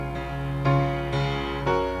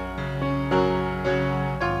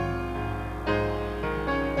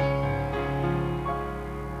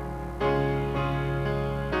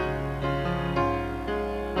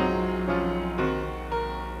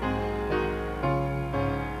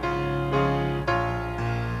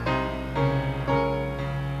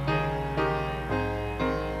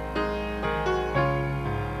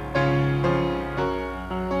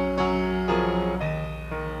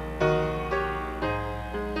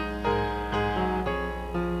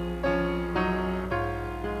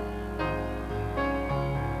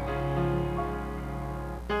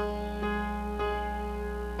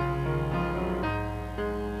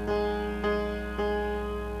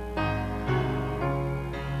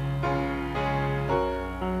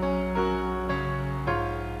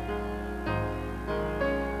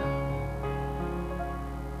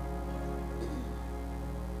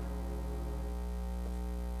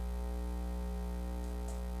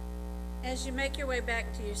As you make your way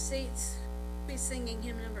back to your seats, be singing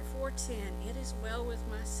hymn number 410, It Is Well With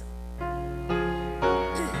My Soul.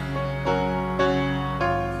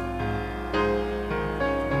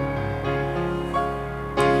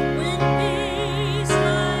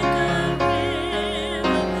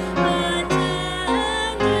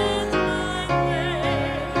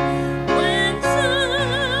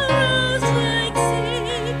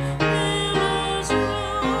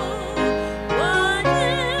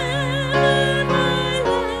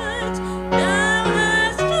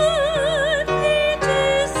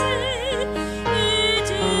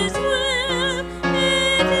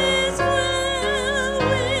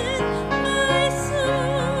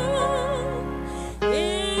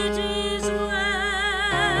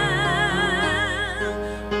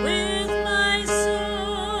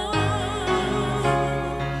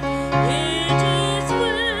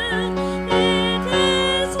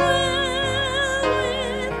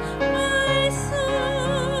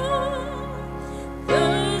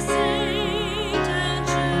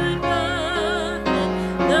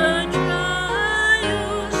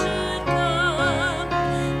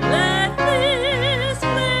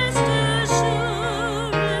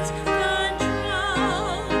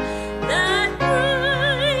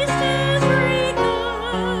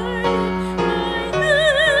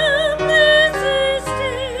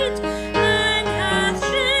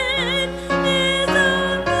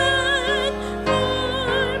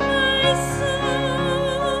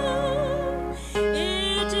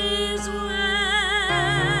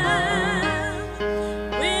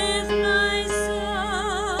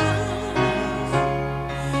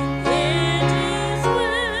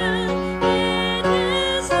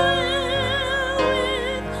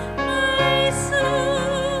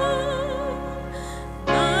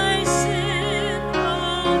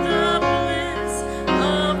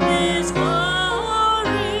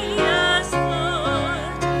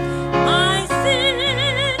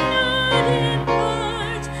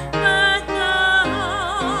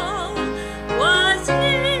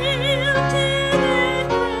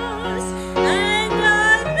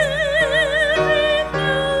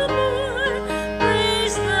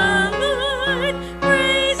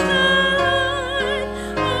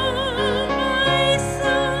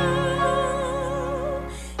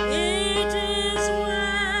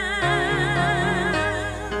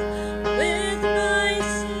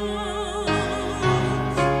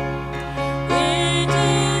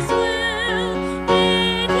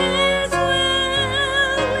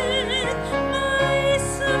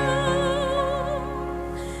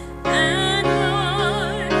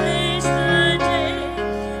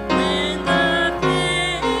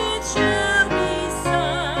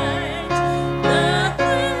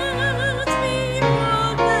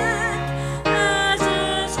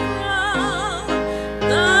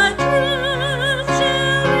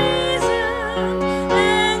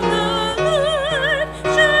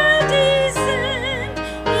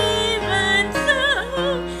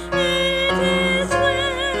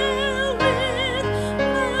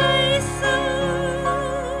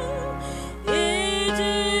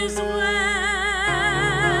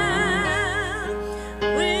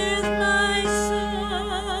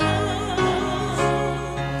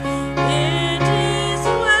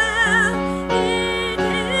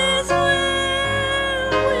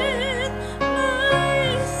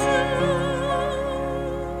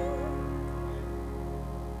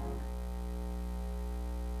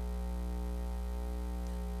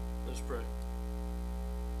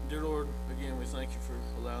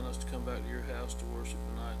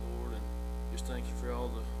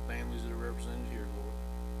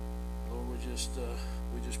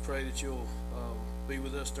 Pray that you'll be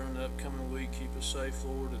with us during the upcoming week. Keep us safe,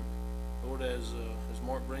 Lord. And Lord, as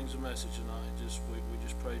Mark brings a message tonight, we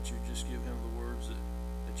just pray that you just give him the words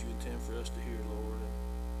that you intend for us to hear, Lord.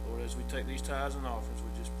 And Lord, as we take these tithes and offerings, we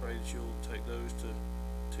just pray that you'll take those to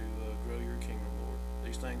grow your kingdom, Lord.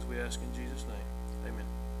 These things we ask in Jesus' name. Amen.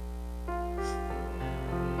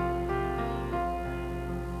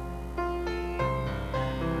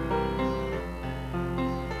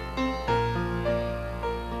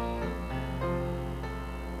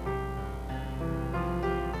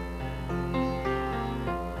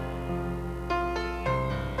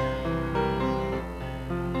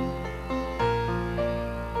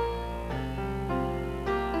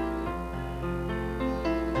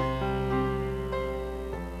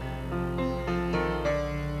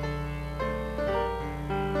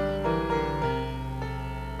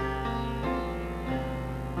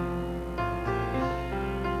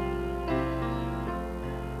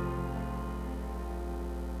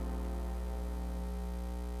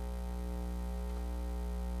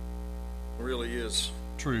 really is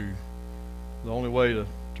true. The only way to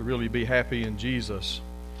really be happy in Jesus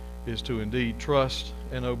is to indeed trust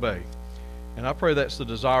and obey. And I pray that's the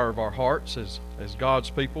desire of our hearts as God's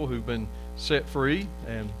people who've been set free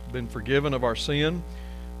and been forgiven of our sin,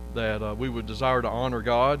 that we would desire to honor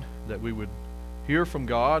God, that we would hear from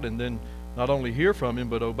God, and then not only hear from Him,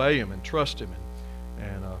 but obey Him and trust Him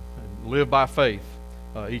and live by faith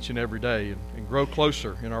each and every day and grow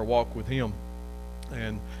closer in our walk with Him.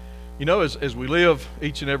 And you know, as we live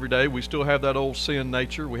each and every day, we still have that old sin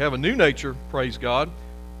nature. We have a new nature, praise God,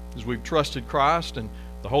 as we've trusted Christ, and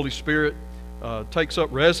the Holy Spirit takes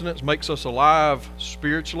up residence, makes us alive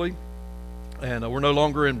spiritually, and we're no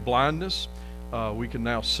longer in blindness. We can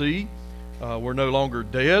now see. We're no longer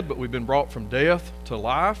dead, but we've been brought from death to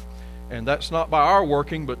life, and that's not by our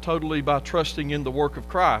working, but totally by trusting in the work of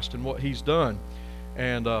Christ and what He's done.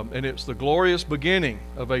 And it's the glorious beginning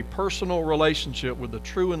of a personal relationship with the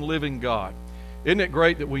true and living God. Isn't it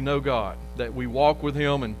great that we know God, that we walk with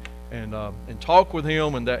Him and talk with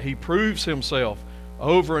Him, and that He proves Himself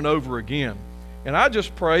over and over again? And I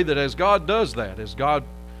just pray that as God does that, as God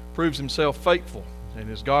proves Himself faithful, and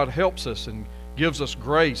as God helps us and gives us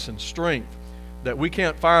grace and strength that we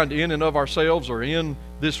can't find in and of ourselves or in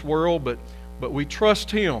this world, but we trust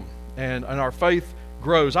Him and our faith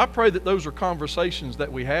grows. I pray that those are conversations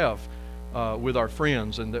that we have with our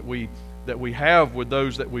friends, and that we have with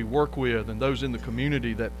those that we work with and those in the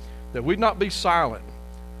community, that we'd not be silent.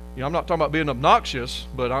 You know, I'm not talking about being obnoxious,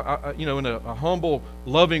 but in a humble,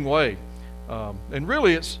 loving way. And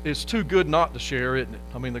really, it's too good not to share, isn't it?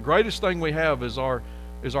 I mean, the greatest thing we have is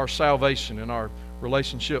our salvation and our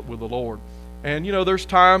relationship with the Lord. And you know, there's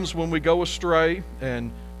times when we go astray,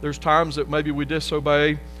 and there's times that maybe we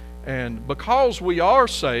disobey. And because we are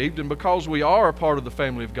saved, and because we are a part of the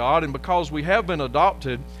family of God, and because we have been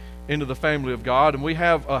adopted into the family of God, and we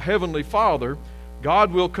have a heavenly Father,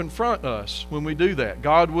 God will confront us when we do that.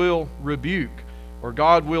 God will rebuke, or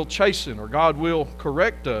God will chasten, or God will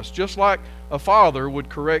correct us, just like a father would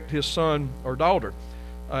correct his son or daughter.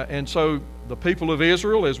 And so the people of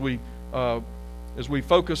Israel, as we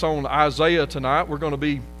focus on Isaiah tonight, we're going to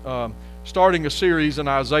be starting a series in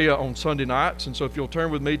Isaiah on Sunday nights. And so if you'll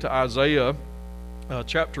turn with me to Isaiah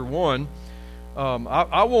chapter 1,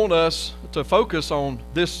 I want us to focus on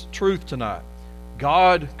this truth tonight.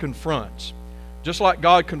 God confronts. Just like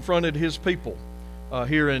God confronted His people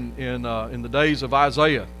here in the days of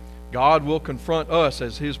Isaiah, God will confront us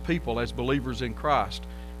as His people, as believers in Christ.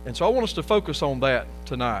 And so I want us to focus on that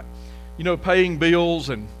tonight. You know, paying bills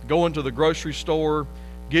and going to the grocery store,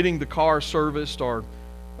 getting the car serviced, or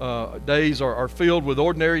days are filled with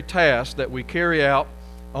ordinary tasks that we carry out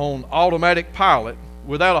on automatic pilot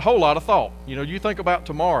without a whole lot of thought. You know, you think about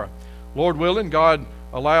tomorrow. Lord willing, God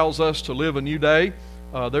allows us to live a new day.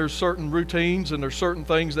 There's certain routines and there's certain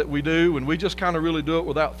things that we do, and we just kind of really do it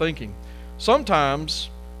without thinking. Sometimes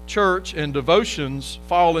church and devotions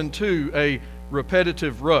fall into a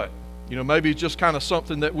repetitive rut. You know, maybe it's just kind of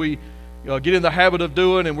something that we get in the habit of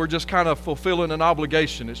doing, and we're just kind of fulfilling an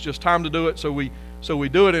obligation. It's just time to do it, so we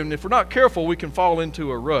do it, and if we're not careful, we can fall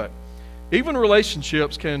into a rut. Even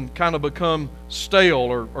relationships can kind of become stale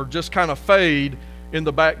or just kind of fade in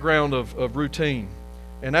the background of routine.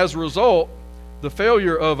 And as a result, the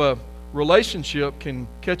failure of a relationship can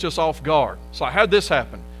catch us off guard. So how'd this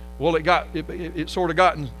happen? Well, it sort of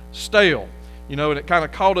gotten stale, you know, and it kind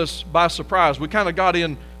of caught us by surprise. We kind of got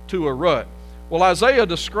into a rut. Well, Isaiah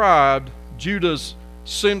described Judah's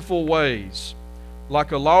sinful ways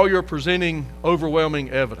like a lawyer presenting overwhelming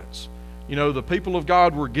evidence. You know, the people of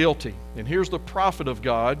God were guilty. And here's the prophet of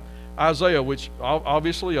God, Isaiah, which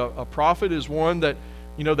obviously a prophet is one that,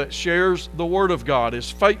 you know, that shares the word of God, is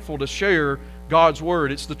faithful to share God's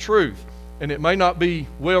word. It's the truth. And it may not be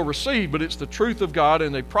well received, but it's the truth of God,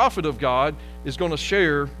 and a prophet of God is going to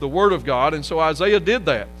share the word of God. And so Isaiah did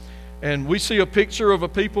that. And we see a picture of a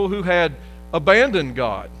people who had abandoned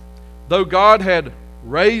God. Though God had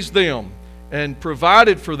raised them and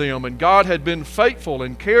provided for them, and God had been faithful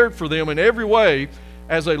and cared for them in every way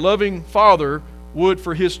as a loving father would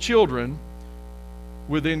for his children,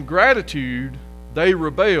 with ingratitude they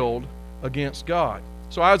rebelled against God.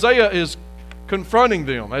 So Isaiah is confronting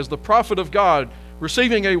them as the prophet of God,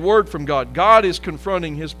 receiving a word from God. God is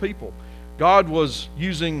confronting His people. God was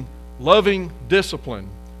using loving discipline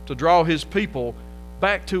to draw His people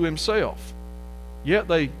back to Himself. Yet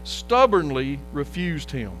they stubbornly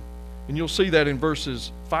refused Him. And you'll see that in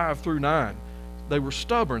verses 5 through 9. They were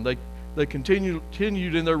stubborn. They continued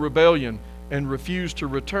in their rebellion and refused to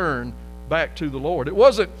return back to the Lord. It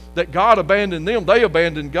wasn't that God abandoned them, they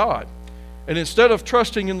abandoned God. And instead of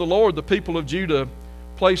trusting in the Lord, the people of Judah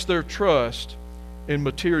place their trust in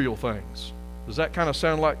material things. Does that kind of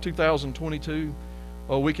sound like 2022?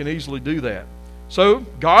 Oh, we can easily do that. So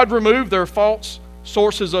God removed their false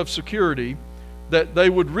sources of security, that they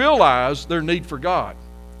would realize their need for God.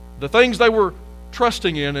 The things they were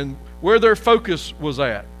trusting in and where their focus was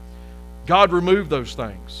at. God removed those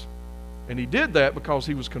things. And He did that because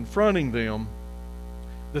He was confronting them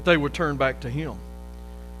that they would turn back to Him.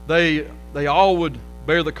 They all would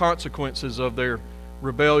bear the consequences of their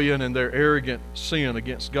rebellion and their arrogant sin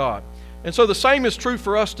against God. And so the same is true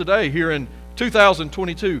for us today here in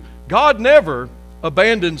 2022. God never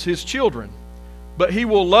abandons His children, but He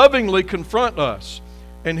will lovingly confront us,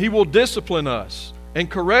 and He will discipline us and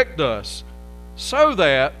correct us so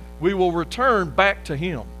that we will return back to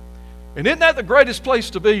Him. And isn't that the greatest place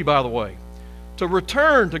to be, by the way? To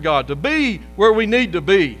return to God, to be where we need to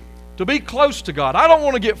be close to God. I don't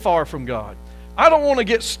want to get far from God. I don't want to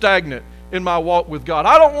get stagnant in my walk with God.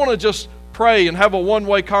 I don't want to just pray and have a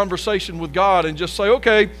one-way conversation with God and just say,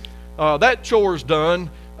 okay, that chore's done,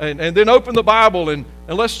 and then open the Bible and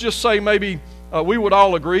let's just say maybe we would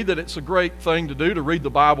all agree that it's a great thing to do to read the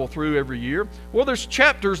Bible through every year. Well, there's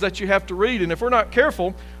chapters that you have to read, and if we're not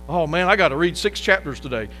careful, oh man, I got to read 6 chapters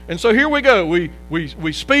today. And so here we go.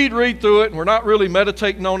 We speed read through it, and we're not really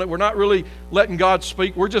meditating on it. We're not really letting God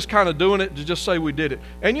speak. We're just kind of doing it to just say we did it.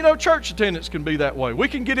 And you know, church attendance can be that way. We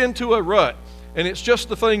can get into a rut, and it's just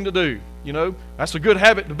the thing to do. You know, that's a good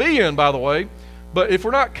habit to be in, by the way. But if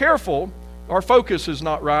we're not careful, our focus is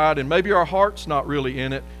not right, and maybe our heart's not really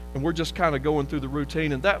in it, and we're just kind of going through the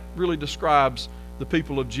routine. And that really describes the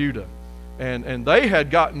people of Judah. And they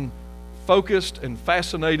had gotten focused and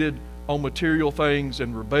fascinated on material things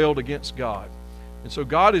and rebelled against God. And so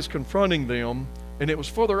God is confronting them, and it was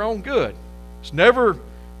for their own good. It's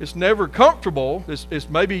never comfortable. It's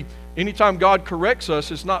maybe anytime God corrects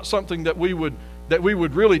us, it's not something that we would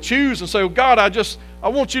really choose and say, oh, God, I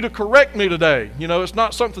want you to correct me today. You know, it's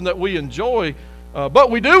not something that we enjoy,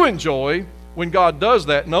 but we do enjoy when God does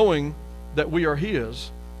that, knowing that we are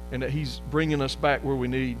His and that He's bringing us back where we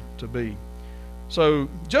need to be. So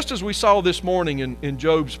just as we saw this morning in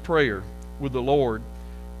Job's prayer with the Lord,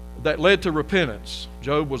 that led to repentance.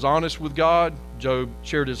 Job was honest with God. Job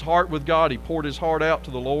shared his heart with God. He poured his heart out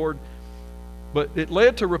to the Lord. But it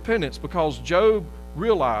led to repentance because Job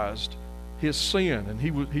realized his sin, and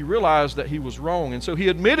he realized that he was wrong. And so he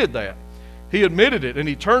admitted that. He admitted it, and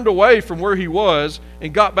he turned away from where he was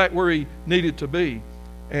and got back where he needed to be.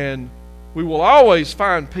 And we will always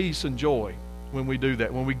find peace and joy when we do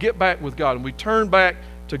that, when we get back with God and we turn back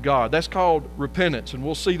to God. That's called repentance, and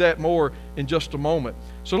we'll see that more in just a moment.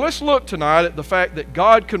 So let's look tonight at the fact that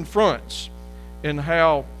God confronts and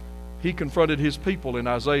how He confronted His people in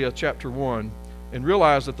Isaiah chapter 1, and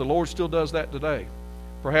realize that the Lord still does that today.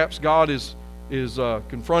 Perhaps God is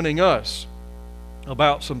confronting us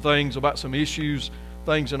about some things, about some issues,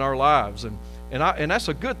 things in our lives, and that's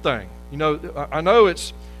a good thing. You know, I know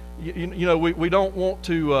it's, you know, we don't want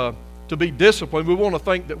to be disciplined. We want to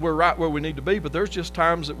think that we're right where we need to be, but there's just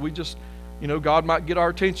times that we just, you know, God might get our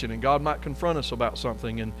attention and God might confront us about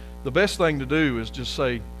something, and the best thing to do is just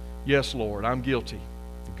say, yes, Lord, I'm guilty.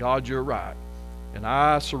 God, you're right, and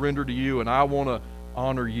I surrender to you, and I want to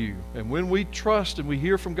honor you. And when we trust and we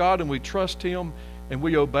hear from God and we trust Him and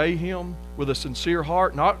we obey Him with a sincere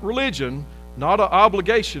heart, not religion, not an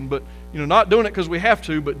obligation, but, you know, not doing it because we have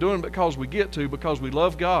to, but doing it because we get to, because we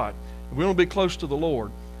love God and we want to be close to the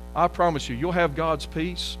Lord, I promise you, you'll have God's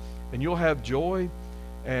peace and you'll have joy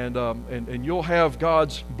and you'll have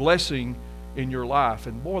God's blessing in your life.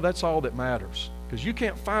 And boy, that's all that matters, because you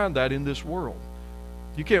can't find that in this world.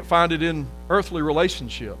 You can't find it in earthly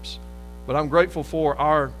relationships. But I'm grateful for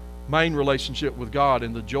our main relationship with God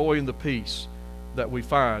and the joy and the peace that we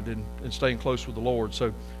find in staying close with the Lord.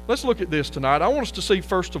 So let's look at this tonight. I want us to see,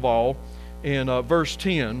 first of all, in verse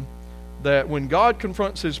 10, that when God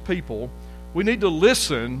confronts His people, we need to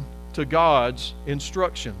listen to God's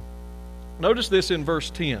instruction. Notice this in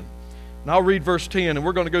verse 10. And I'll read verse 10, and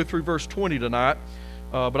we're going to go through verse 20 tonight.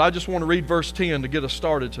 But I just want to read verse 10 to get us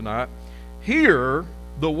started tonight. Hear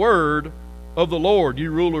the word of the Lord,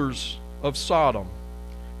 you rulers of Sodom.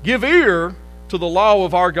 Give ear to the law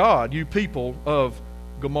of our God, you people of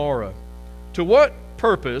Gomorrah. To what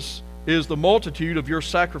purpose is the multitude of your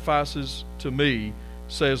sacrifices to me,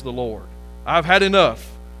 says the Lord? I've had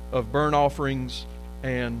enough of burnt offerings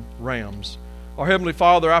and rams. Our Heavenly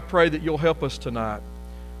Father, I pray that you'll help us tonight.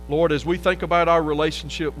 Lord, as we think about our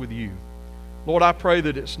relationship with you, Lord, I pray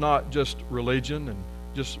that it's not just religion and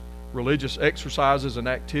just religious exercises and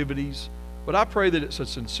activities, but I pray that it's a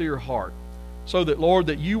sincere heart, so that, Lord,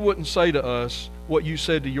 that you wouldn't say to us what you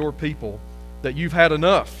said to your people that you've had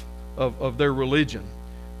enough of their religion.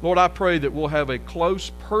 Lord, I pray that we'll have a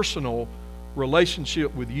close personal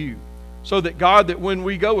relationship with you, so that, God, that when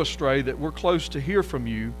we go astray, that we're close to hear from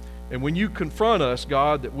you, and when you confront us,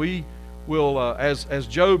 God, that we will, as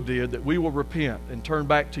Job did, that we will repent and turn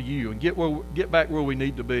back to you and get back where we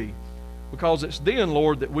need to be. Because it's then,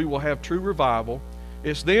 Lord, that we will have true revival.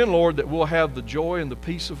 It's then, Lord, that we'll have the joy and the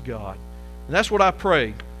peace of God. And that's what I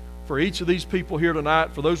pray for each of these people here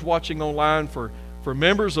tonight, for those watching online, for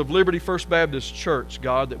members of Liberty First Baptist Church,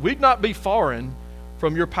 God, that we'd not be foreign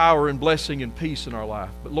from your power and blessing and peace in our life.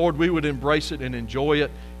 But Lord, we would embrace it and enjoy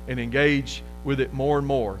it and engage with it more and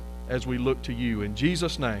more as we look to you. In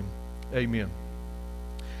Jesus' name, amen.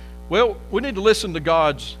 Well, we need to listen to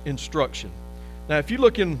God's instruction. Now, if you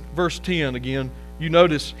look in verse 10 again, you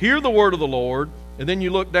notice, hear the word of the Lord, and then you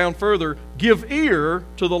look down further, give ear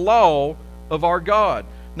to the law of our God.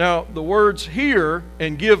 Now, the words hear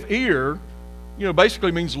and give ear,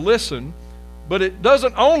 basically means listen, but it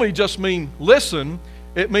doesn't only just mean listen,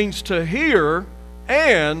 it means to hear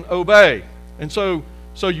and obey. And so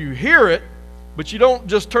you hear it, but you don't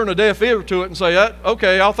just turn a deaf ear to it and say,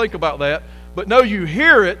 okay, I'll think about that. But no, you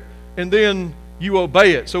hear it and then you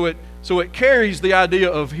obey it. So it carries the idea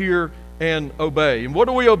of hear and obey. And what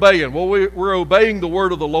are we obeying? Well, we're obeying the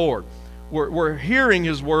word of the Lord. We're hearing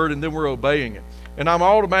his word and then we're obeying it. And I'm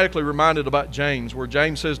automatically reminded about James, where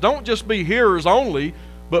James says, don't just be hearers only,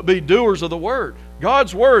 but be doers of the word.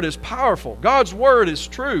 God's word is powerful. God's word is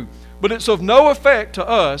true. But it's of no effect to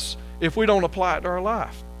us if we don't apply it to our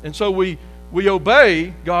life. And so we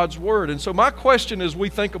obey God's word. And so my question as we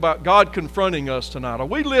think about God confronting us tonight, are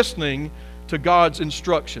we listening to God's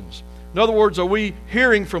instructions? In other words, are we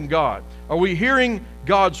hearing from God? Are we hearing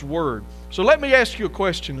God's word? So let me ask you a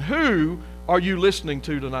question. Who are you listening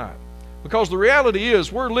to tonight? Because the reality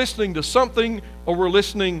is we're listening to something or we're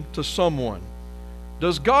listening to someone.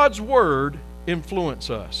 Does God's word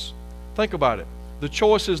influence us? Think about it. The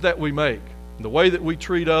choices that we make, the way that we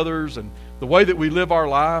treat others, and the way that we live our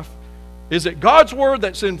life. Is it God's word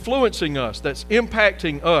that's influencing us, that's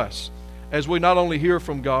impacting us as we not only hear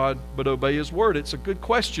from God, but obey his word? It's a good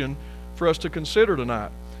question for us to consider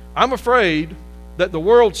tonight. I'm afraid that the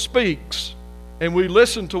world speaks and we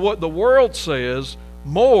listen to what the world says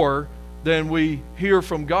more than we hear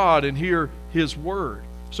from God and hear his word.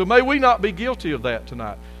 So may we not be guilty of that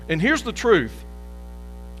tonight. And here's the truth.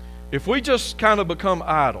 If we just kind of become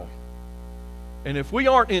idle, and if we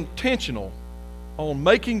aren't intentional on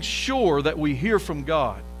making sure that we hear from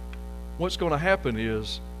God, what's going to happen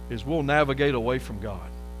is we'll navigate away from God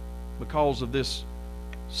because of this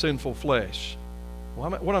sinful flesh.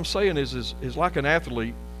 Well, what I'm saying is like an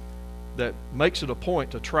athlete that makes it a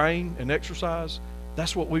point to train and exercise.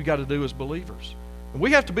 That's what we've got to do as believers. And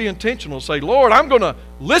we have to be intentional and say, Lord, I'm going to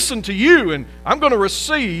listen to you and I'm going to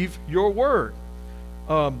receive your word.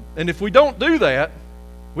 And if we don't do that,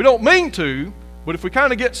 we don't mean to, but if we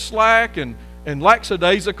kind of get slack and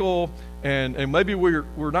lackadaisical and maybe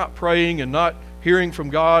we're not praying and not hearing from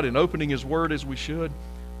God and opening his word as we should,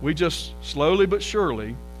 we just slowly but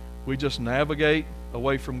surely, we just navigate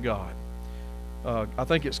away from God. I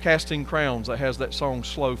think it's Casting Crowns that has that song,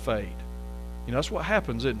 Slow Fade. That's what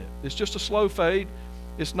happens, isn't it? It's just a slow fade.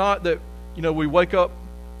 It's not that, we wake up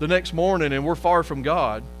the next morning and we're far from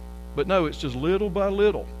God. But no, it's just little by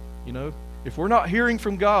little. If we're not hearing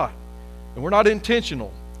from God and we're not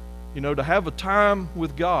intentional, to have a time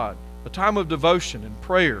with God, a time of devotion and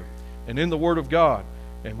prayer and in the Word of God,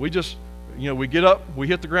 and we just, we get up, we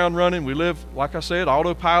hit the ground running, we live, like I said,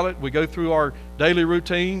 autopilot. We go through our daily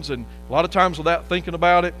routines and a lot of times without thinking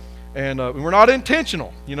about it. And we're not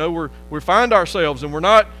intentional. We find ourselves and we're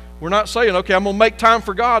not saying, okay, I'm going to make time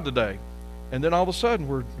for God today. And then all of a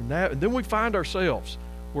sudden and then we find ourselves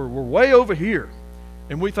we're way over here,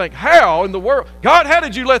 and we think, how in the world, God, how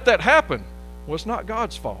did you let that happen? Well, it's not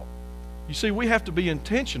God's fault. You see, we have to be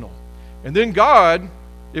intentional, and then God,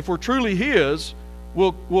 if we're truly his,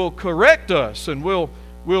 will correct us and will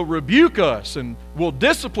rebuke us and will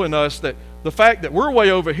discipline us, that the fact that we're way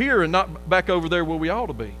over here and not back over there where we ought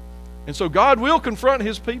to be. And so God will confront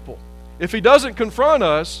his people. If he doesn't confront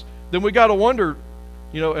us, then we got to wonder,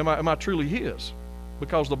 am I truly his?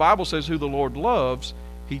 Because the Bible says who the Lord loves,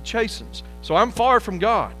 he chastens. So I'm far from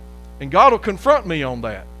God, and God will confront me on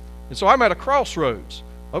that. And so I'm at a crossroads.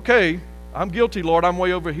 Okay, I'm guilty, Lord, I'm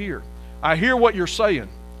way over here. I hear what you're saying,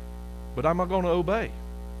 but am I going to obey?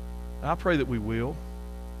 And I pray that we will.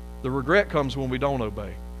 The regret comes when we don't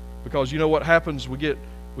obey, because you know what happens? We get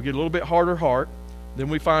a little bit harder heart. Then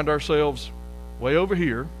we find ourselves way over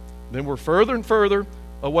here. Then we're further and further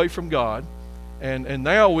away from God. And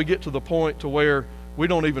now we get to the point to where we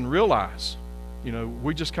don't even realize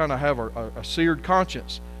We just kind of have a seared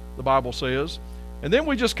conscience, the Bible says. And then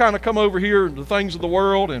we just kind of come over here to the things of the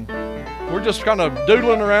world, and we're just kind of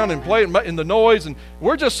doodling around and playing in the noise, and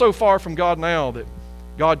we're just so far from God now that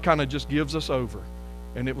God kind of just gives us over.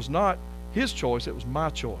 And it was not His choice, it was my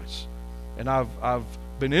choice. And I've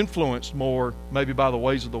been influenced more maybe by the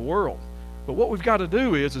ways of the world. But what we've got to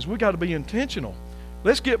do is we've got to be intentional.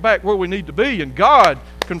 Let's get back where we need to be. And God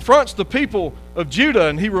confronts the people of Judah,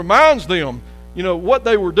 and He reminds them, what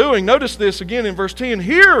they were doing. Notice this again in verse 10.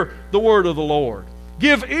 Hear the word of the Lord.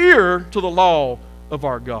 Give ear to the law of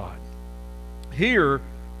our God. Hear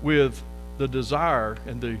with the desire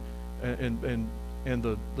and the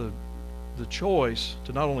choice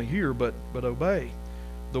to not only hear but obey.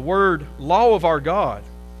 The word law of our God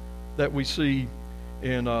that we see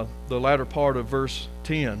in the latter part of verse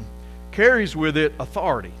 10 carries with it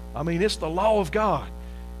authority. I mean, it's the law of God.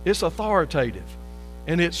 It's authoritative,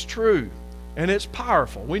 and it's true, and it's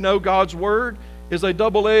powerful. We know God's word is a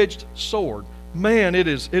double-edged sword. Man, it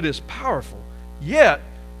is powerful. Yet,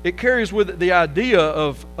 it carries with it the idea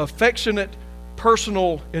of affectionate,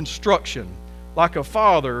 personal instruction, like a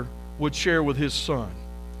father would share with his son,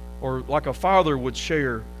 or like a father would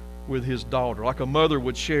share with his daughter, like a mother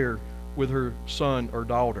would share with her son or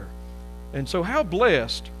daughter. And so how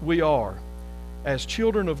blessed we are as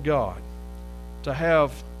children of God to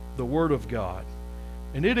have the Word of God.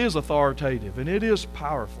 And it is authoritative, and it is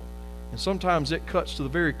powerful. And sometimes it cuts to the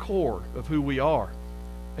very core of who we are.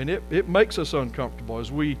 And it makes us uncomfortable.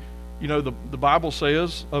 As we, the Bible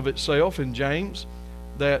says of itself in James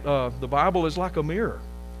that the Bible is like a mirror.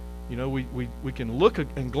 We can look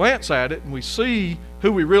and glance at it, and we see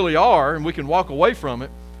who we really are, and we can walk away from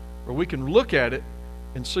it, or we can look at it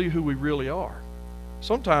and see who we really are.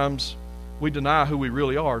 Sometimes we deny who we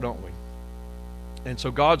really are, don't we? And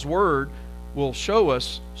so God's Word will show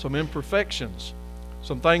us some imperfections,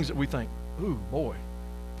 some things that we think, ooh, boy,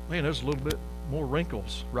 man, there's a little bit more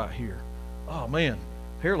wrinkles right here. Oh, man,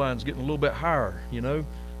 hairline's getting a little bit higher,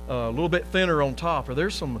 a little bit thinner on top, or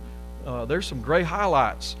there's some gray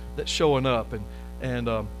highlights that's showing up,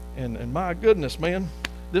 and my goodness, man,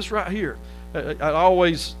 this right here. I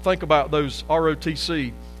always think about those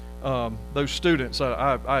ROTC, those students.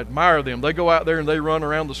 I admire them. They go out there and they run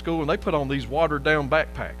around the school and they put on these watered down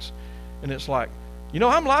backpacks, and it's like,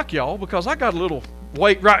 I'm like y'all because I got a little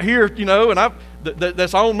weight right here, and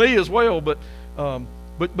that's on me as well. But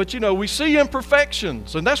we see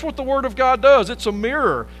imperfections, and that's what the Word of God does. It's a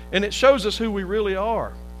mirror, and it shows us who we really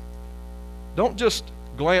are. Don't just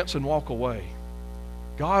glance and walk away.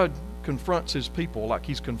 God confronts His people like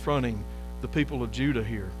He's confronting the people of Judah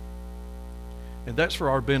here. And that's for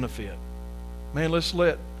our benefit. Man, let's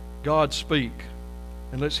let God speak,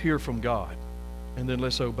 and let's hear from God, and then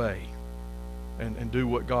let's obey and do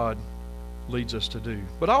what God leads us to do.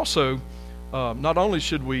 But also, not only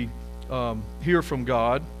should we hear from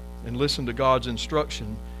God and listen to God's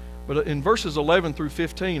instruction, but in verses 11 through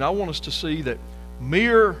 15, I want us to see that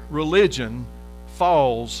mere religion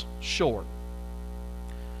falls short.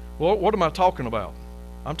 Well, what am I talking about?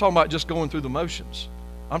 I'm talking about just going through the motions.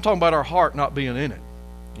 I'm talking about our heart not being in it,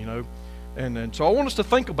 And so I want us to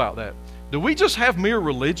think about that. Do we just have mere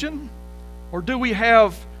religion? Or do we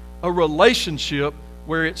have a relationship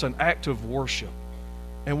where it's an act of worship?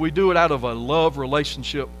 And we do it out of a love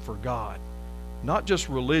relationship for God. Not just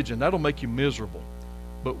religion. That'll make you miserable.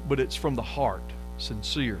 But it's from the heart,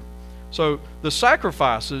 sincere. So the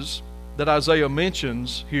sacrifices that Isaiah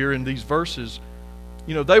mentions here in these verses,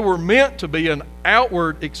 they were meant to be an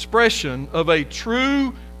outward expression of a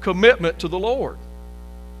true commitment to the Lord.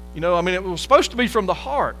 It was supposed to be from the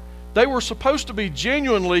heart. They were supposed to be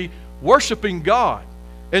genuinely worshiping God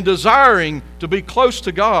and desiring to be close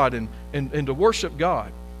to God and to worship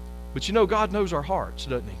God. But God knows our hearts,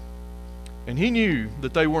 doesn't He? And He knew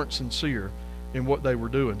that they weren't sincere in what they were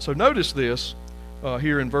doing. So notice this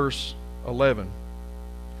here in verse 11.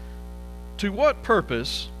 To what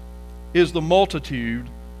purpose is the multitude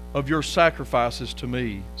of your sacrifices to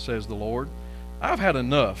me, says the Lord? I've had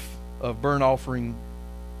enough of burnt offering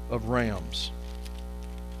of rams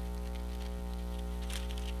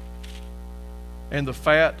and the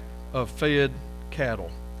fat of fed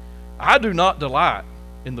cattle. I do not delight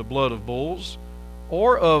in the blood of bulls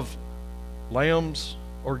or of lambs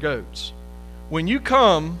or goats. When you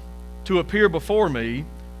come to appear before me,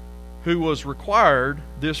 who was required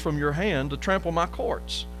this from your hand to trample my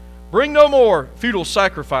courts? Bring no more futile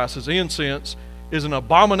sacrifices. Incense is an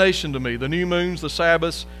abomination to me. The new moons, the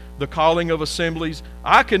Sabbaths, the calling of assemblies.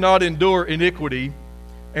 I cannot endure iniquity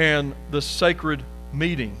and the sacred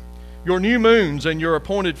meeting. Your new moons and your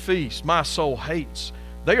appointed feasts, my soul hates.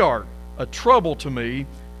 They are a trouble to me.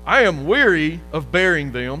 I am weary of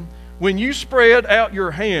bearing them. When you spread out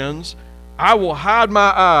your hands, I will hide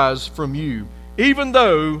my eyes from you. Even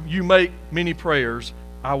though you make many prayers,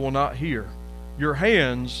 I will not hear. Your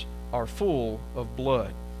hands are full of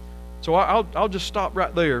blood. So I'll just stop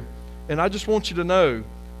right there. And I just want you to know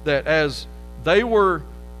that as they were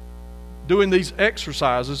doing these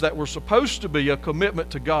exercises that were supposed to be a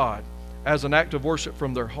commitment to God as an act of worship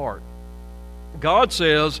from their heart, God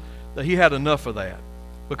says that He had enough of that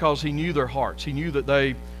because He knew their hearts. He knew that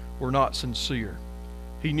they were not sincere.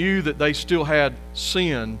 He knew that they still had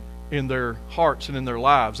sin in their hearts and in their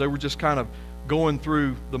lives. They were just kind of going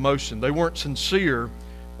through the motion. They weren't sincere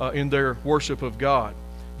in their worship of God.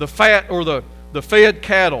 The fat or the fed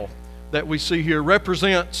cattle that we see here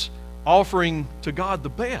represents offering to God the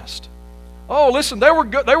best. Oh, listen, they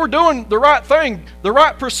were doing the right thing, the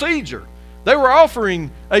right procedure. They were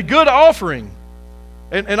offering a good offering.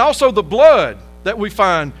 And also the blood that we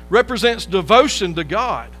find represents devotion to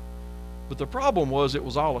God. But the problem was it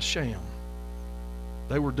was all a sham.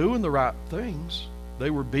 They were doing the right things. They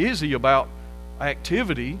were busy about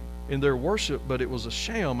activity in their worship, but it was a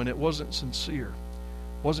sham and it wasn't sincere.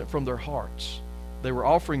 It wasn't from their hearts. They were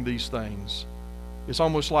offering these things. It's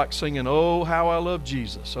almost like singing, "Oh, how I love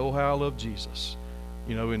Jesus, oh, how I love Jesus,"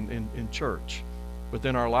 in church. But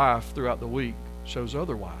then our life throughout the week shows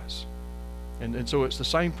otherwise. And so it's the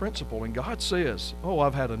same principle. And God says, "Oh,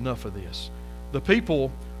 I've had enough of this." The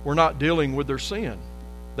people were not dealing with their sin.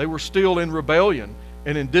 They were still in rebellion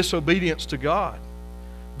and in disobedience to God.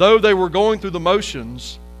 Though they were going through the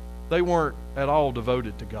motions, they weren't at all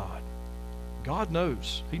devoted to God. God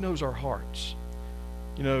knows. He knows our hearts.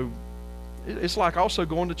 It's like also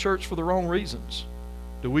going to church for the wrong reasons.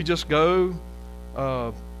 Do we just go,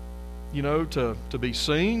 to be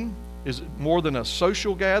seen? Is it more than a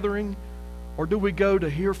social gathering? Or do we go to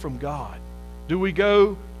hear from God? Do we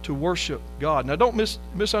go to worship God? Now, don't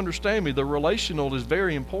misunderstand me. The relational is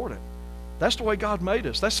very important. That's the way God made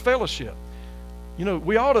us. That's fellowship.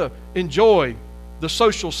 We ought to enjoy the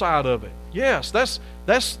social side of it. Yes, that's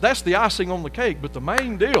the icing on the cake. But the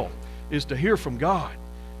main deal is to hear from God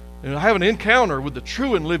and have an encounter with the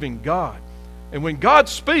true and living God. And when God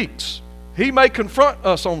speaks, He may confront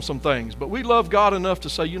us on some things, but we love God enough to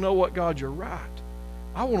say, "You know what, God, you're right.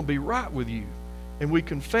 I want to be right with you." And we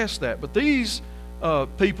confess that. But these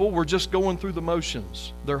people were just going through the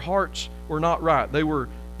motions. Their hearts were not right. They were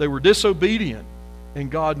disobedient,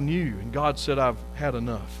 and God knew, and God said, "I've had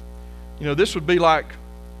enough." This would be like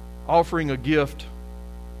offering a gift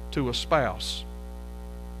to a spouse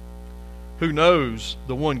who knows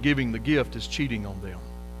the one giving the gift is cheating on them.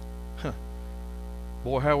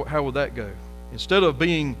 Boy, how would that go? Instead of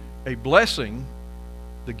being a blessing,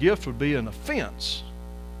 the gift would be an offense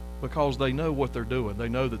because they know what they're doing. They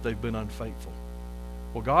know that they've been unfaithful.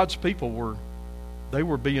 Well, God's people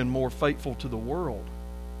were being more faithful to the world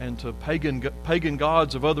and to pagan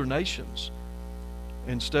gods of other nations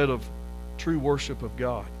instead of true worship of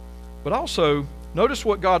God. But also, notice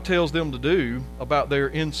what God tells them to do about their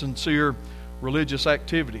insincere religious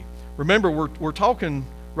activity. Remember, we're talking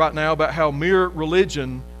right now about how mere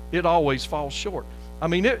religion, it always falls short. I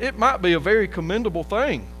mean, it might be a very commendable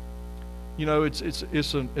thing.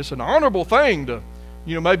 It's an honorable thing to,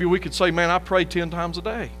 maybe we could say, "Man, I pray 10 times a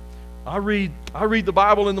day. I read the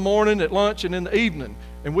Bible in the morning, at lunch, and in the evening."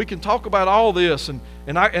 And we can talk about all this, and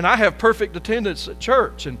I have perfect attendance at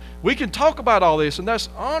church, and we can talk about all this, and that's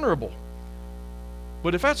honorable.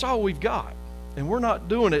 But if that's all we've got, and we're not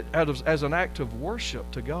doing it as an act of worship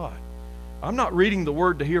to God, I'm not reading the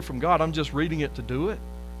Word to hear from God, I'm just reading it to do it.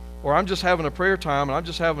 Or I'm just having a prayer time, and I'm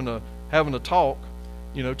just having a talk,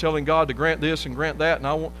 telling God to grant this and grant that.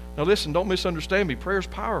 Now listen, don't misunderstand me. Prayer's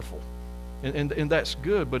powerful, and that's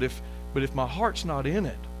good. But if my heart's not in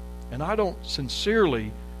it, and I don't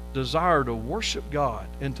sincerely desire to worship God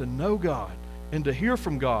and to know God and to hear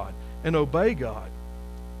from God and obey God,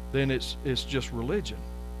 then it's just religion.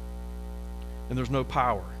 And there's no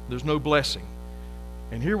power. There's no blessing.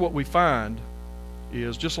 And here what we find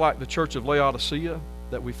is, just like the church of Laodicea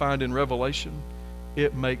that we find in Revelation,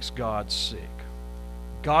 it makes God sick.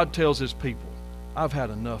 God tells His people, "I've had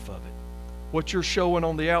enough of it. What you're showing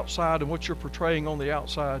on the outside and what you're portraying on the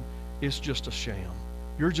outside is just a sham.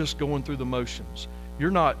 You're just going through the motions.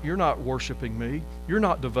 You're not worshiping me. You're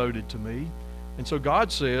not devoted to me." And so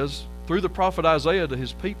God says, through the prophet Isaiah to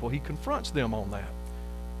His people, He confronts them on that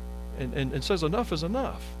and says enough is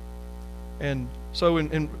enough. And so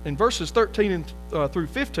in verses 13 through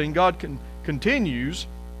 15, God continues,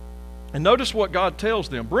 and notice what God tells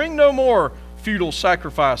them. "Bring no more futile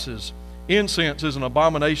sacrifices incense is an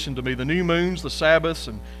abomination to me. The new moons, the Sabbaths,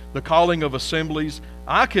 and the calling of assemblies.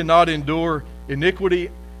 I cannot endure iniquity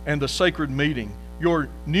and the sacred meeting. Your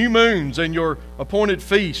new moons and your appointed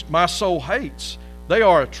feast my soul hates. They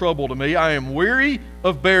are a trouble to me. I am weary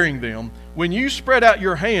of bearing them. When you spread out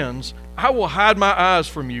your hands, I will hide my eyes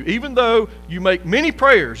from you. Even though you make many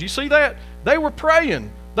prayers. You see that? They were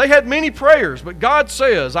praying. They had many prayers. But God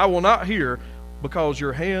says, I will not hear because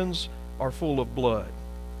your hands are full of blood.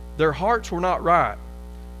 Their hearts were not right.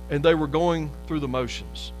 And they were going through the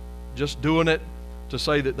motions. Just doing it to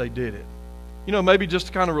say that they did it. You know, maybe just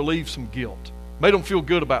to kind of relieve some guilt. Made them feel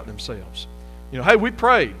good about themselves. You know, hey, we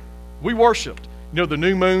prayed. We worshiped. You know, the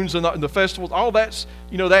new moons and the festivals, all that's,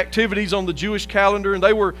 you know, the activities on the Jewish calendar. And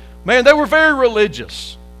they were very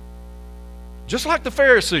religious. Just like the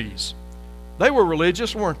Pharisees. They were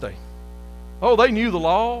religious, weren't they? Oh, they knew the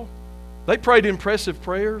law. They prayed impressive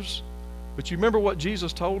prayers. But you remember what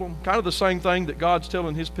Jesus told them? Kind of the same thing that God's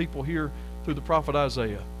telling His people here through the prophet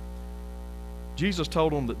Isaiah. Jesus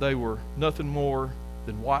told them that they were nothing more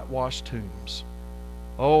than whitewashed tombs.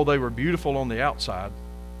 Oh, they were beautiful on the outside,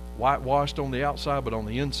 whitewashed on the outside, but on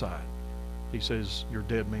the inside, He says, you're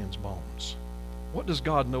dead men's bones. What does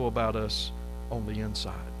God know about us on the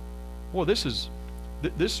inside? Boy, this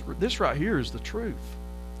right here is the truth.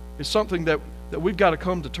 It's something that we've got to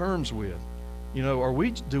come to terms with. You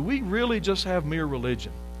know, do we really just have mere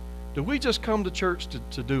religion? Do we just come to church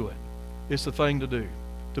to do it? It's the thing to do,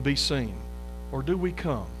 to be seen. Or do we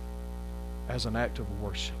come as an act of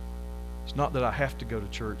worship? It's not that I have to go to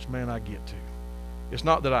church. Man, I get to. It's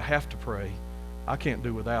not that I have to pray. I can't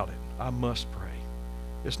do without it. I must pray.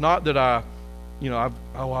 It's not that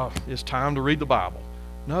it's time to read the Bible.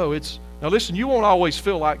 No, now listen, you won't always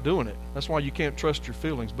feel like doing it. That's why you can't trust your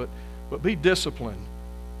feelings. But be disciplined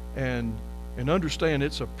and understand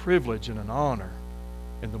it's a privilege and an honor.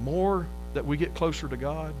 And the more that we get closer to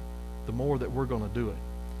God, the more that we're going to do it.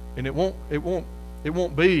 And it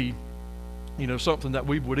won't be, you know, something that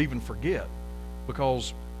we would even forget,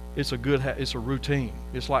 because it's a routine.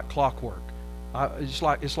 It's like clockwork.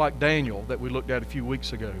 It's like Daniel that we looked at a few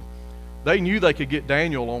weeks ago. They knew they could get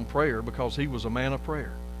Daniel on prayer because he was a man of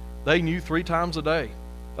prayer. They knew 3 times a day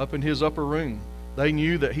up in his upper room. They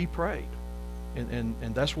knew that he prayed.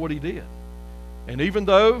 And that's what he did. And even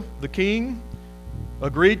though the king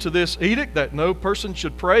agreed to this edict that no person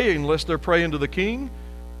should pray unless they're praying to the king,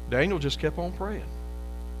 Daniel just kept on praying.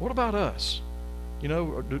 What about us? You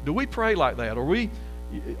know, do we pray like that?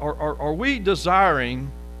 Are we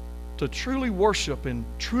desiring to truly worship and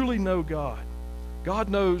truly know God? God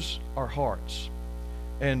knows our hearts.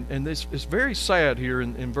 And it's very sad here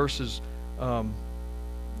in verse 15,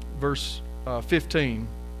 verse 15.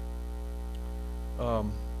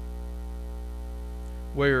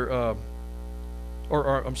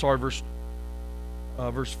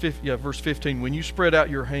 When you spread out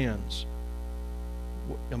your hands,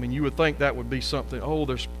 I mean, you would think that would be something. Oh,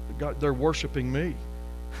 they're worshiping me.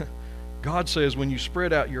 God says, when you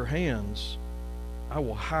spread out your hands, I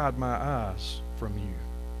will hide my eyes from you.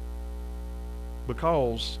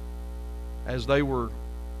 Because as they were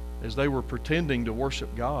pretending to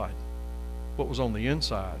worship God, what was on the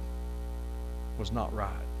inside was not right.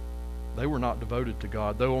 They were not devoted to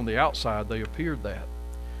God, though on the outside they appeared that.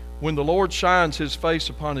 When the Lord shines His face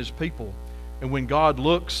upon His people, and when God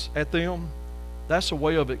looks at them, that's a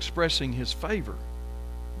way of expressing His favor.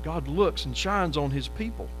 God looks and shines on His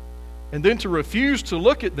people. And then to refuse to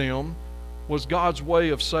look at them was God's way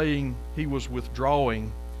of saying He was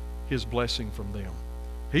withdrawing His blessing from them.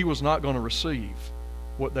 He was not going to receive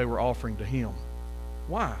what they were offering to Him.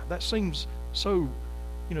 Why? That seems so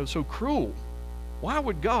cruel. Why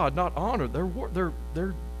would God not honor?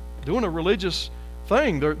 They're doing a religious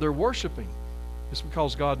thing. They're worshiping. It's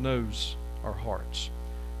because God knows our hearts.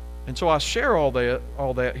 And so I share all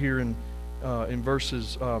that here in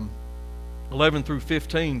verses 11 through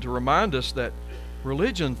 15 to remind us that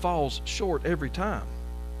religion falls short every time.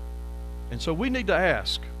 And so we need to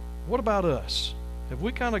ask, what about us? Have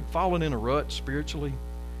we kind of fallen in a rut spiritually?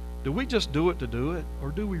 Do we just do it to do it?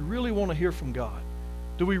 Or do we really want to hear from God?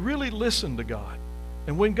 Do we really listen to God?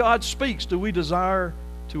 And when God speaks, do we desire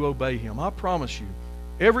to obey Him? I promise you,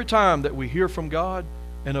 every time that we hear from God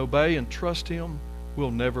and obey and trust Him,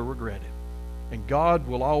 we'll never regret it. And God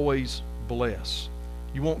will always bless.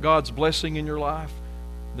 You want God's blessing in your life?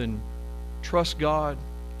 Then trust God,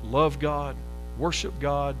 love God, worship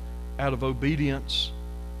God out of obedience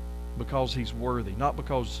because He's worthy, not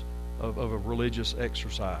because of a religious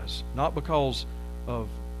exercise, not because of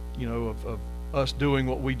us doing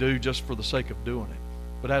what we do just for the sake of doing it,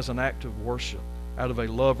 but as an act of worship out of a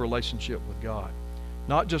love relationship with God.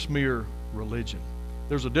 Not just mere religion.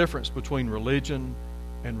 There's a difference between religion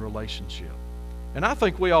and relationship. And I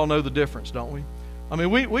think we all know the difference, don't we? I mean,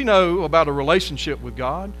 we know about a relationship with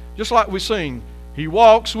God, just like we sing, He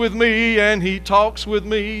walks with me and He talks with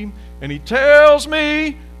me and He tells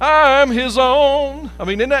me I'm His own. I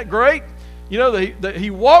mean, isn't that great? You know, that He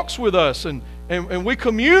walks with us and we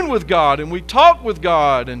commune with God and we talk with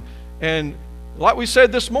God. And like we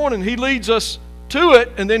said this morning, He leads us to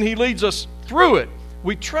it and then He leads us through it.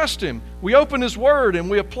 We trust Him. We open His Word and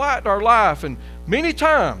we apply it to our life. And many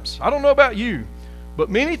times, I don't know about you, but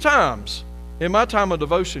many times in my time of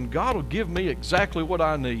devotion, God will give me exactly what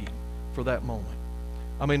I need for that moment.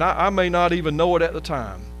 I mean, I may not even know it at the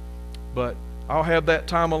time, but I'll have that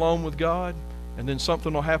time alone with God, and then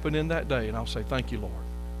something will happen in that day, and I'll say, thank you, Lord.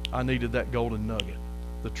 I needed that golden nugget,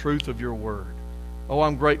 the truth of your word. Oh,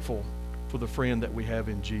 I'm grateful for the friend that we have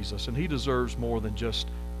in Jesus, and He deserves more than just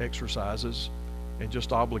exercises and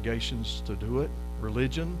just obligations to do it,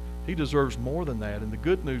 religion. He deserves more than that, and the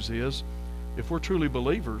good news is, if we're truly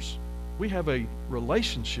believers, we have a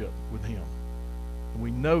relationship with Him, and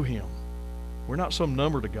we know Him. We're not some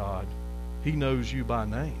number to God. He knows you by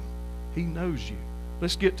name. He knows you.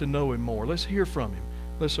 Let's get to know Him more. Let's hear from Him.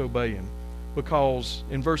 Let's obey Him. Because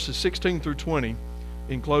in verses 16 through 20,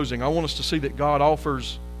 in closing, I want us to see that God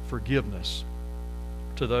offers forgiveness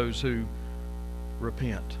to those who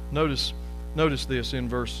repent. Notice this in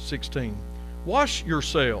verse 16. Wash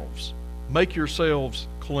yourselves, make yourselves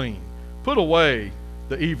clean. Put away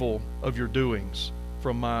the evil of your doings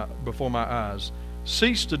before my eyes.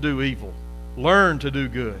 Cease to do evil. Learn to do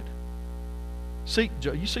good.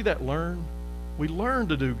 You see that learn? We learn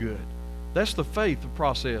to do good. That's the faith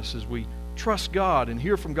process as we trust God and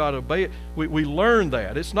hear from God, obey it. We learn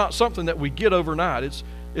that. It's not something that we get overnight.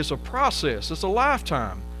 It's a process. It's a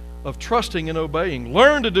lifetime of trusting and obeying.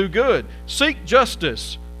 Learn to do good. Seek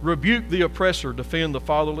justice. Rebuke the oppressor. Defend the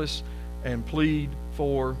fatherless. And plead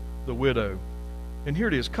for the widow. And here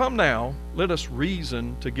it is. Come now, let us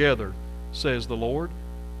reason together, says the Lord.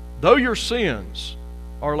 Though your sins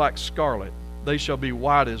are like scarlet, they shall be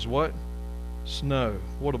white as what? Snow.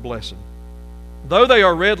 What a blessing. Though they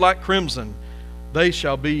are red like crimson, they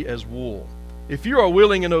shall be as wool. If you are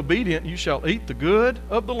willing and obedient, you shall eat the good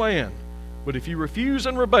of the land. But if you refuse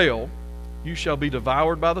and rebel, you shall be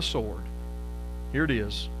devoured by the sword. Here it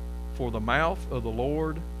is. For the mouth of the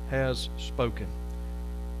Lord has spoken.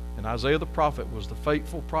 And Isaiah the prophet was the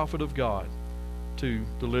faithful prophet of God to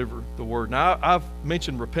deliver the word. Now, I've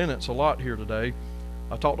mentioned repentance a lot here today.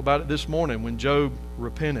 I talked about it this morning when Job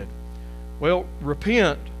repented. Well,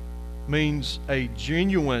 repent means a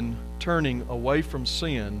genuine turning away from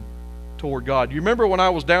sin toward God. You remember when I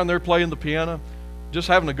was down there playing the piano, just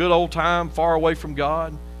having a good old time, far away from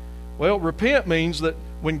God? Well, repent means that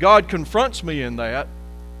when God confronts me in that,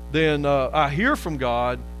 then I hear from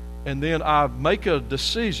God, and then I make a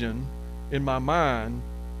decision in my mind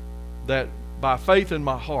that by faith in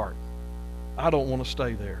my heart, I don't want to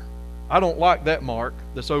stay there. I don't like that mark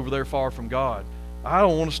that's over there far from God. I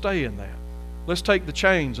don't want to stay in that. Let's take the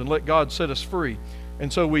chains and let God set us free.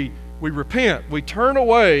 And so we repent. We turn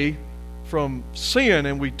away from sin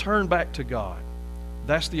and we turn back to God.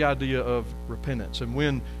 That's the idea of repentance. And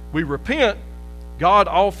when we repent, God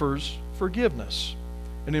offers forgiveness.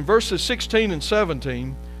 And in verses 16 and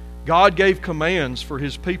 17, God gave commands for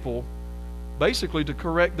His people basically to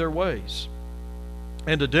correct their ways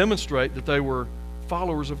and to demonstrate that they were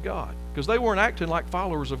followers of God, because they weren't acting like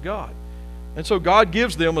followers of God. And so God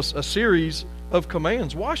gives them a series of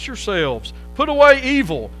commands. Wash yourselves, put away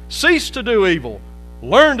evil, cease to do evil,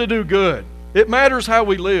 learn to do good. It matters how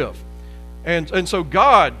we live. And so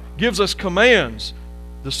God gives us commands.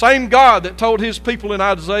 The same God that told His people in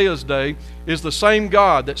Isaiah's day is the same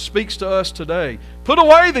God that speaks to us today. Put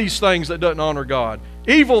away these things that doesn't honor God,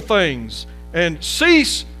 evil things, and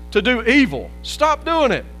cease to do evil. Stop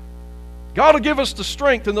doing it. God will give us the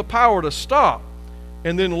strength and the power to stop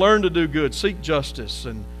and then learn to do good. Seek justice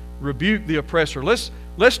and rebuke the oppressor. Let's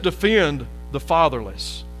defend the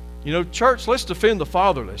fatherless. You know, church, let's defend the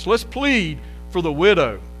fatherless. Let's plead for the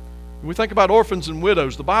widow. When we think about orphans and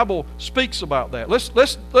widows, the Bible speaks about that.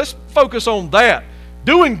 Let's focus on that.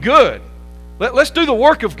 Doing good. Let's do the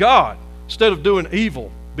work of God instead of doing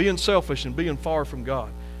evil, being selfish and being far from God.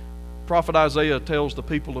 Prophet Isaiah tells the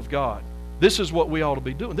people of God, this is what we ought to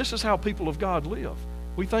be doing. This is how people of God live.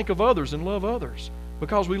 We think of others and love others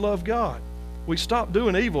because we love God. We stop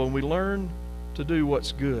doing evil and we learn to do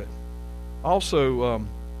what's good. Also,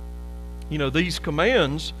 these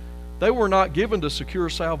commands, they were not given to secure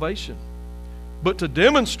salvation, but to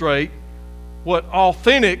demonstrate what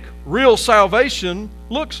authentic, real salvation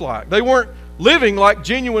looks like. They weren't living like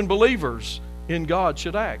genuine believers in God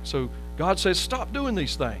should act. So God says, stop doing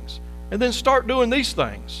these things, and then start doing these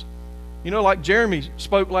things. You know, like Jeremy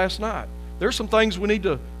spoke last night, there's some things we need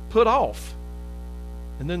to put off,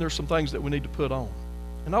 and then there's some things that we need to put on.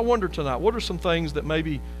 And I wonder tonight, what are some things that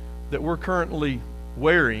maybe that we're currently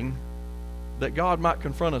wearing that God might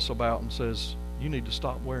confront us about and says, you need to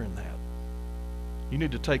stop wearing that. You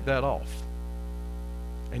need to take that off.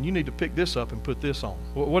 And you need to pick this up and put this on.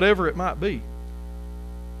 Whatever it might be.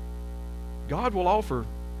 God will offer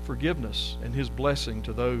forgiveness and His blessing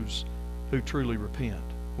to those who truly repent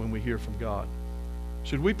when we hear from God.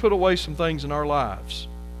 Should we put away some things in our lives?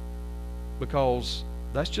 Because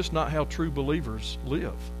that's just not how true believers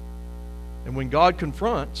live. And when God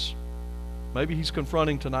confronts, maybe He's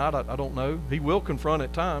confronting tonight, I don't know. He will confront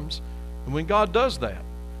at times. And when God does that,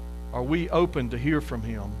 are we open to hear from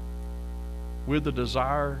Him with the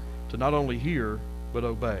desire to not only hear, but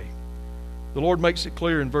obey? The Lord makes it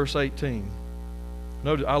clear in verse 18.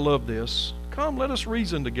 Notice, I love this. Come, let us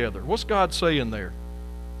reason together. What's God saying there?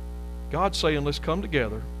 God's saying, let's come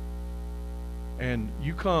together, and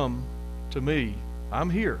you come to me. I'm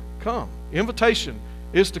here. Come. Invitation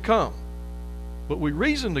is to come. But we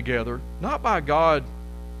reason together, not by God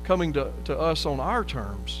coming to us on our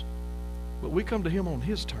terms, but we come to Him on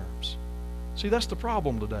His terms. See, that's the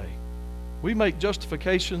problem today. We make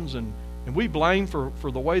justifications and we blame for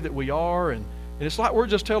the way that we are, and it's like we're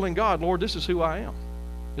just telling God, Lord, this is who I am.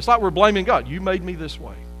 It's like we're blaming God. You made me this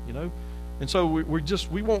way, you know? And so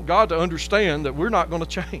we want God to understand that we're not going to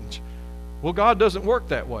change. Well, God doesn't work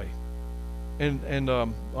that way. And I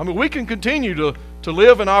mean, we can continue to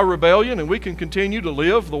live in our rebellion, and we can continue to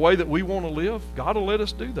live the way that we want to live. God will let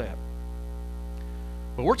us do that.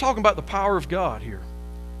 But we're talking about the power of God here.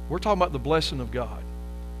 We're talking about the blessing of God.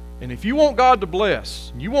 And if you want God to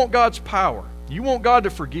bless, you want God's power, you want God to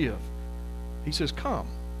forgive, He says, come,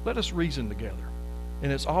 let us reason together.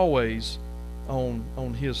 And it's always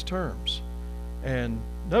on His terms. And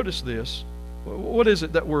notice this. What is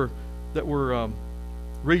it that we're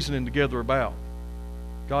reasoning together about?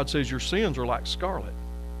 God says your sins are like scarlet.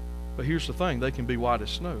 But here's the thing, they can be white as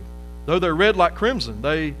snow. Though they're red like crimson,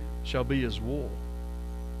 they shall be as wool.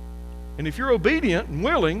 And if you're obedient and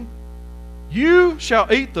willing, you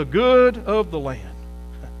shall eat the good of the land.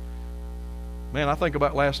 Man, I think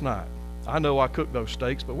about last night. I know I cooked those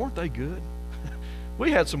steaks, but weren't they good?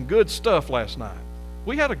 We had some good stuff last night.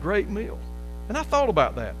 We had a great meal. And I thought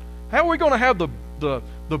about that. How are we going to have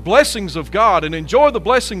the blessings of God and enjoy the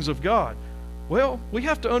blessings of God? Well, we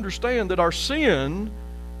have to understand that our sin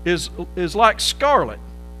is like scarlet.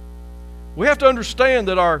 We have to understand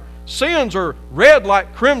that our sins are red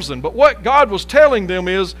like crimson. But what God was telling them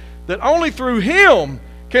is that only through Him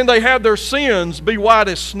can they have their sins be white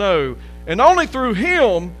as snow. And only through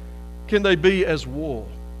Him can they be as wool.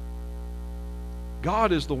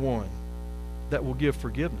 God is the one that will give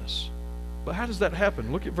forgiveness. But how does that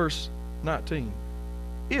happen? Look at verse 19.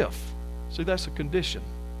 If, see, that's a condition.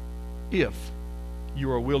 If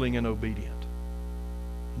you are willing and obedient.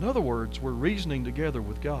 In other words, we're reasoning together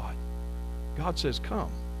with God. God says,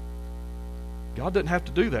 come. God doesn't have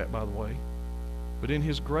to do that, by the way. But in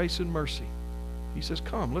His grace and mercy, He says,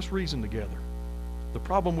 come, let's reason together. The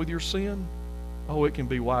problem with your sin, it can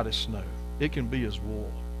be white as snow. It can be as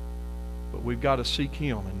wool. But we've got to seek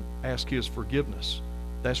Him and ask His forgiveness.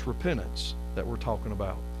 That's repentance that we're talking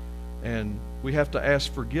about. And we have to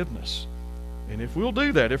ask forgiveness. And if we'll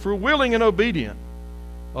do that, if we're willing and obedient,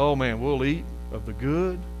 oh man, we'll eat of the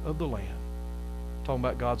good of the land. Talking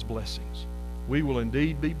about God's blessings. We will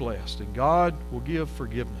indeed be blessed, and God will give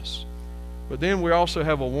forgiveness. But then we also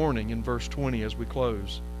have a warning in verse 20 as we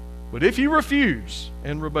close. But if you refuse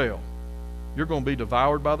and rebel, you're going to be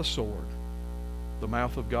devoured by the sword. The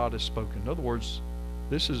mouth of God has spoken. In other words,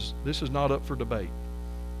 this is not up for debate.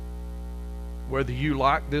 Whether you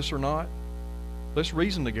like this or not, let's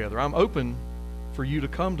reason together. I'm open for you to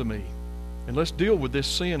come to me, and let's deal with this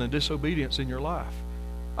sin and disobedience in your life.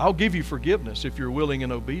 I'll give you forgiveness if you're willing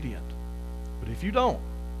and obedient. But if you don't,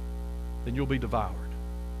 then you'll be devoured.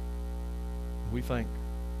 We think,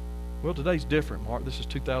 well, today's different, Mark. This is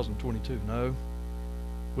 2022. No.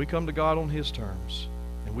 We come to God on His terms,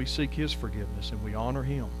 and we seek His forgiveness, and we honor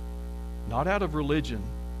Him. Not out of religion.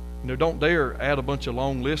 Don't dare add a bunch of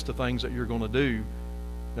long list of things that you're going to do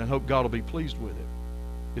and hope God will be pleased with it.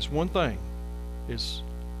 It's one thing. It's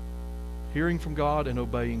hearing from God and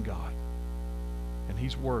obeying God. And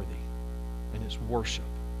He's worthy. And it's worship.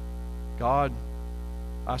 God,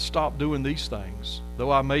 I stopped doing these things,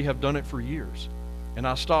 though I may have done it for years. And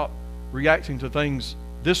I stopped reacting to things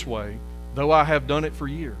this way, though I have done it for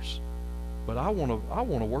years. But I want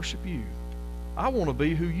to worship You. I want to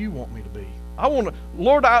be who you want me to be.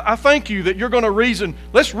 Lord, I thank you that you're going to reason.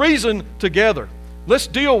 Let's reason together. Let's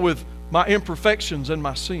deal with my imperfections and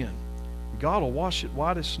my sin. God will wash it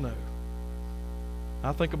white as snow.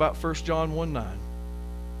 I think about 1 John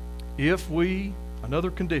 1:9.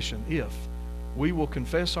 Another condition, if we will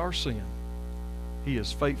confess our sin, He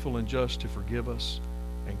is faithful and just to forgive us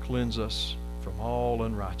and cleanse us from all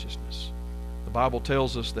unrighteousness. The Bible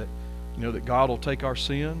tells us that, that God will take our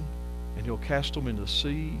sin and He'll cast them into the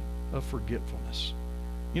sea of forgetfulness.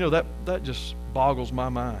 That just boggles my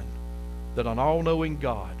mind, that an all-knowing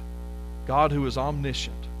God who is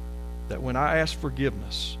omniscient, that when I ask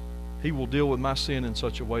forgiveness, He will deal with my sin in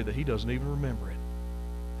such a way that He doesn't even remember it.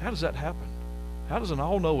 How does that happen? How does an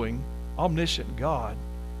all-knowing, omniscient God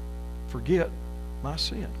forget my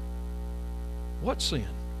sin? What sin?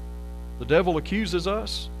 The devil accuses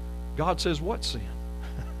us. God says, what sin?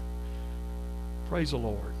 Praise the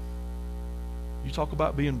Lord. You talk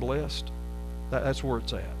about being blessed. That's where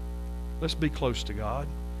it's at. Let's be close to God.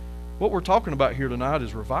 What we're talking about here tonight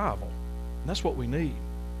is revival. And that's what we need.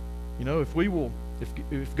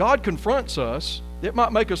 If God confronts us, it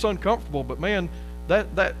might make us uncomfortable, but man,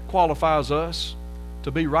 that qualifies us to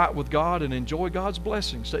be right with God and enjoy God's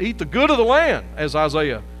blessings, to eat the good of the land, as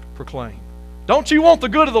Isaiah proclaimed. Don't you want the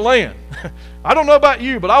good of the land? I don't know about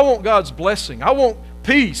you, but I want God's blessing. I want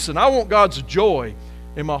peace, and I want God's joy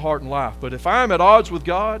in my heart and life. But if I'm at odds with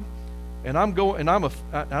God, and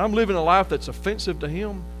I'm living a life that's offensive to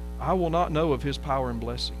Him, I will not know of His power and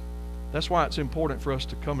blessing. That's why it's important for us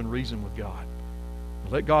to come and reason with God.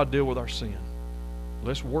 Let God deal with our sin.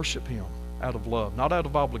 Let's worship Him out of love, not out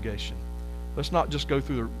of obligation. Let's not just go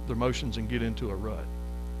through the motions and get into a rut.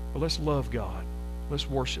 But let's love God. Let's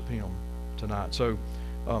worship Him tonight. So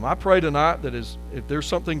I pray tonight that if there's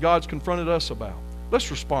something God's confronted us about,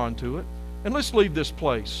 let's respond to it. And let's leave this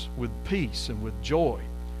place with peace and with joy,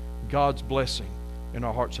 God's blessing in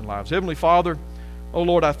our hearts and lives. Heavenly Father, oh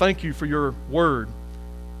Lord, I thank you for your word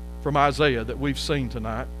from Isaiah that we've seen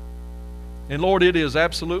tonight. And Lord, it is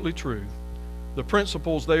absolutely true. The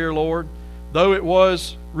principles there, Lord, though it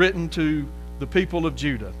was written to the people of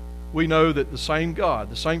Judah, we know that the same God,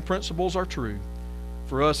 the same principles are true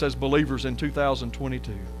for us as believers in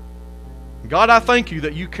 2022. God, I thank you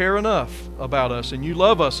that you care enough about us and you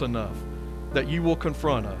love us enough that you will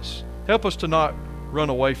confront us. Help us to not run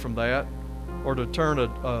away from that or to turn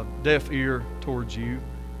a deaf ear towards you.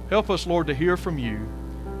 Help us, Lord, to hear from you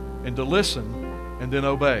and to listen and then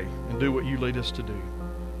obey and do what you lead us to do.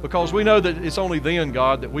 Because we know that it's only then,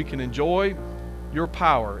 God, that we can enjoy your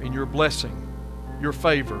power and your blessing, your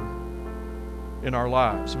favor in our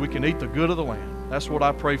lives. We can eat the good of the land. That's what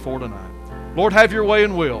I pray for tonight. Lord, have your way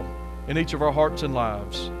and will in each of our hearts and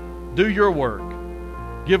lives. Do your work.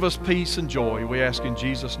 Give us peace and joy, we ask in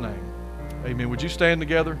Jesus' name. Amen. Would you stand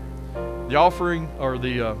together? The offering or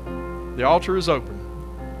the altar is open.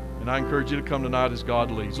 And I encourage you to come tonight as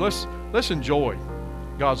God leads. Let's enjoy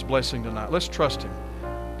God's blessing tonight. Let's trust Him.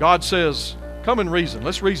 God says, come and reason.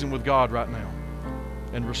 Let's reason with God right now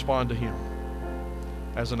and respond to Him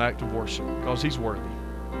as an act of worship because He's worthy.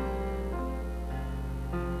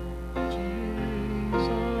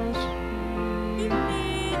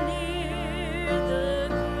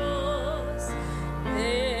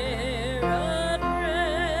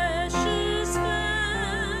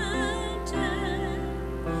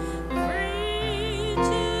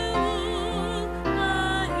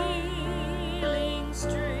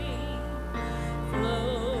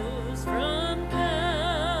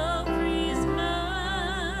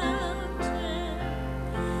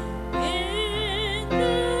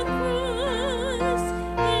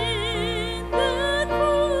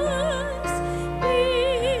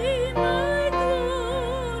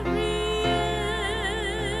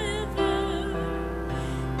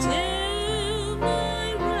 Till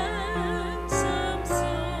my ransom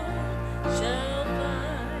soul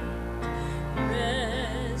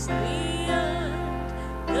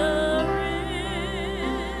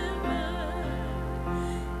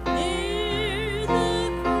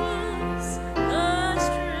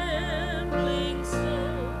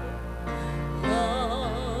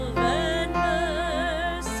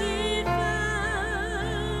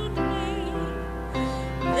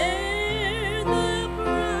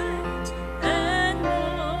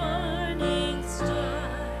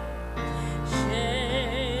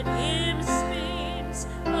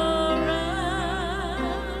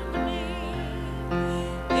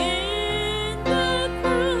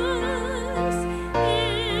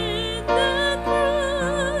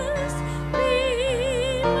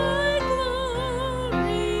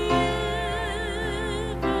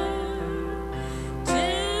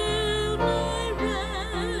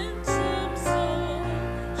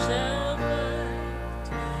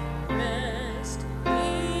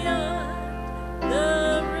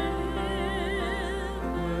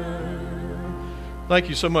thank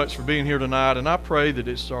you so much for being here tonight, and I pray that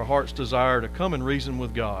it's our heart's desire to come and reason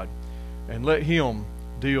with God and let Him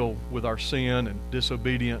deal with our sin and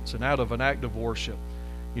disobedience, and out of an act of worship,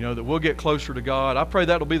 that we'll get closer to God. I pray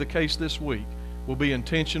that'll be the case this week. We'll be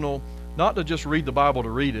intentional, not to just read the Bible to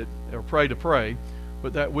read it or pray to pray,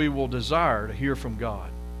 but that we will desire to hear from God.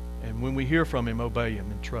 And when we hear from Him, obey Him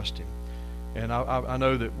and trust Him. And I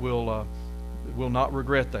know that we'll not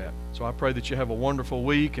regret that. So I pray that you have a wonderful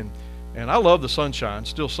week. And I love the sunshine.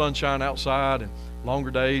 Still sunshine outside and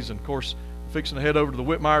longer days. And, of course, fixing to head over to the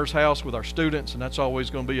Whitmeyer's house with our students, and that's always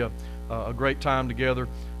going to be a great time together.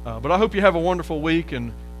 But I hope you have a wonderful week,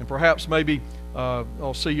 and perhaps maybe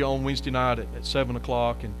I'll see you on Wednesday night at 7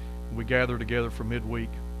 o'clock, and we gather together for midweek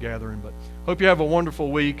gathering. But hope you have a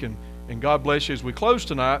wonderful week, and God bless you. As we close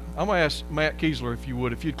tonight, I'm going to ask Matt Kiesler,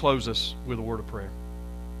 if you'd close us with a word of prayer.